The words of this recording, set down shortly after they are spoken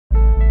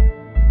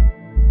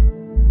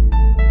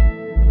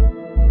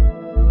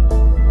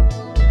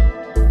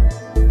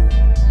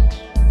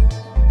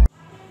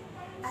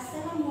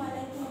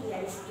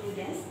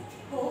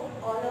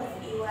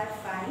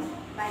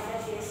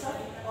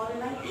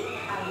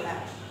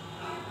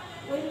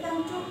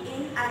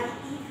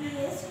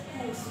EVS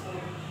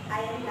Homeschool.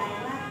 I am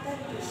Naima Akter,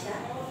 Tesha,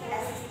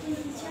 Assistant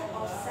Teacher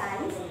of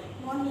Science,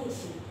 Morning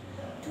Shift.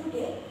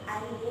 Today I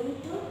am going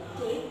to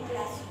take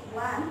Class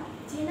 1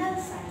 General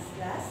Science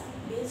class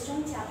based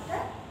on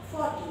Chapter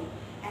 14,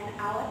 and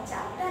our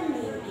chapter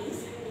name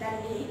is The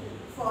Need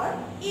for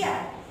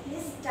Air.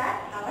 Let's start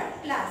our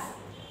class.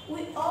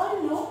 We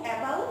all know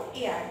about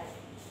air.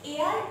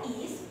 Air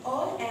is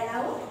all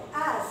around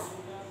us.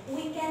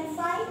 We can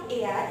find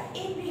air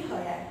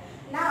everywhere.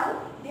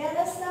 Now there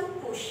are some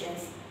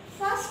questions.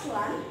 First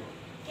one,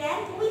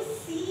 can we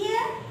see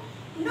air?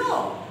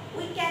 No,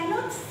 we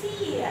cannot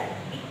see air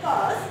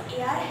because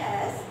air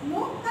has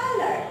no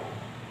color.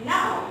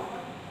 Now,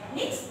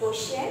 next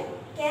question,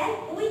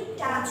 can we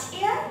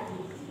touch air?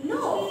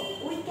 No,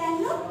 we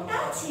cannot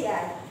touch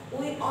air.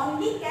 We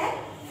only can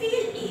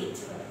feel it.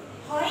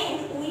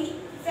 When we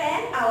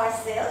fan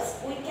ourselves,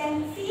 we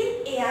can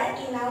feel air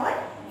in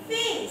our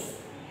face.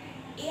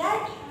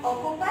 Air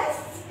occupies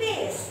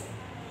space.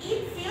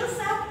 It fills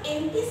up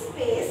empty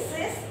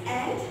spaces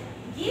and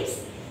gives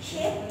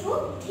shape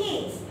to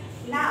things.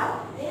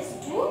 Now, let's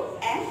do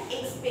an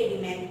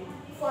experiment.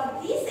 For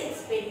this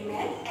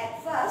experiment,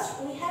 at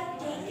first we have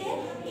taken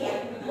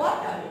a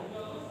bottle.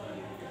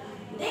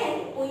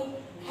 Then we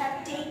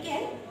have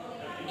taken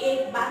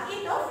a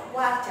bucket of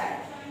water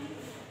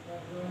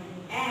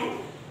and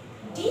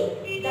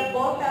dip the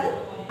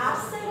bottle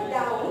upside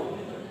down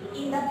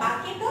in the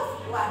bucket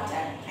of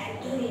water.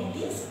 And in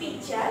this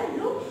picture,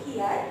 look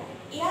here,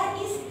 air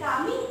is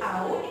coming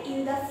out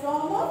in the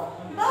form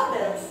of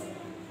bubbles.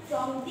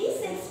 From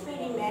this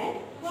experiment,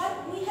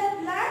 what we have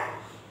learned?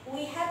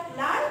 We have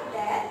learned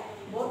that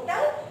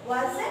bottle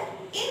wasn't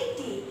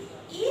empty.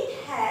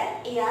 It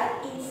had air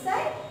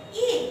inside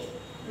it.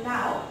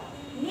 Now,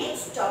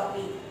 next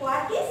topic,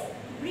 what is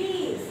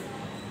breeze?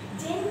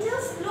 Gentle,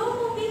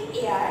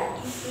 slow-moving air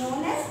is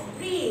known as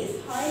breeze.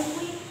 When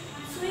we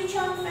switch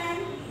on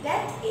fan,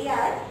 that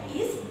air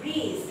is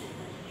breeze.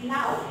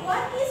 Now,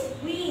 what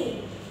is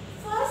wind?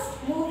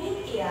 Fast moving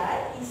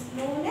air is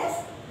known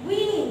as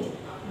wind.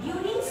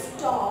 During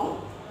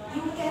storm,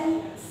 you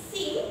can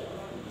see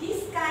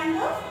this kind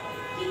of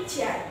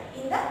picture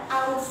in the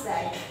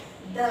outside.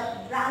 The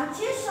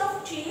branches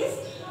of trees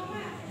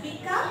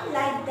become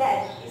like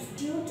that. It's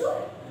due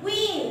to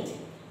wind.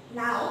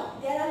 Now,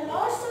 there are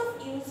lots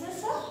of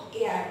uses of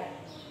air.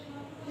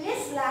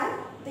 Let's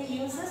learn the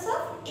uses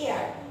of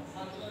air.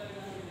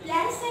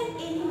 Plants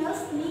and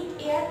animals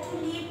need air to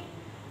live.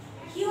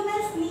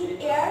 Humans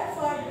need air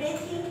for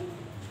breathing.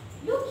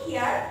 Look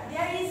here,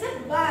 there is a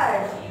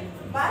bird.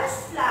 Birds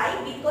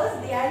fly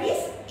because there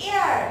is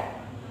air.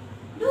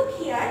 Look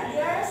here,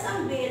 there are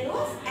some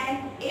balloons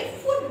and a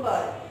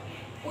football.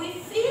 We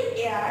fill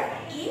air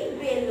in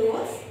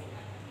balloons,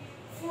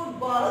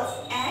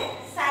 footballs and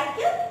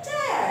cycle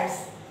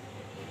tires.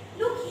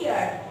 Look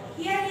here,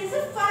 here is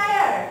a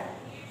fire.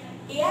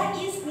 Air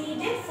is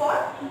needed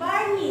for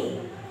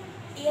burning.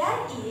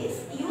 Air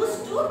is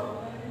used to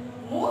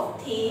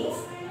move things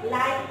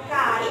like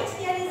kite.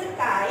 Here is a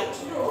kite,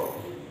 look.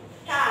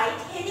 Kite,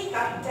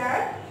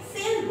 helicopter,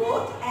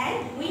 sailboat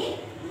and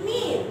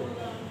windmill.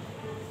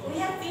 We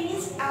have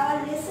finished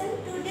our lesson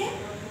today.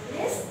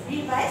 Let's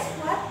revise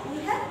what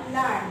we have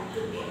learned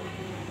today.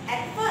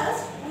 At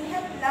first, we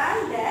have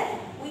learned that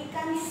we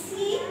can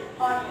see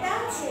or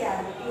touch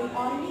air. We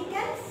only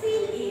can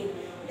feel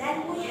it.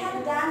 Then we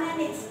have done an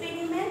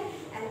experiment,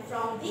 and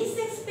from this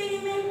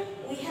experiment,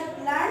 we have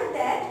learned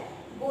that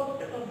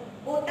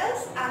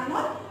bottles are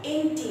not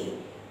empty.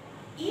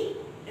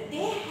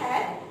 They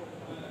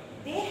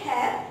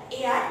have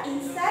air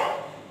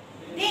inside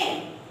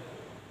them.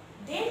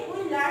 Then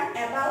we learn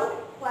about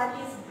what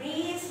is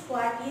breeze,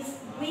 what is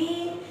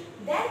wind.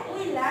 Then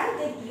we learn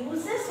the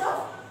uses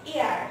of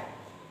air.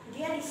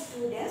 Dear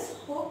students,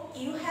 hope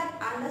you have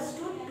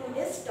understood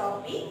today's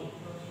topic.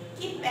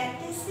 Keep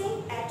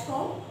practicing at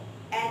home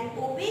and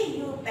obey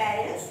your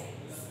parents.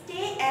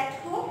 Stay at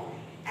home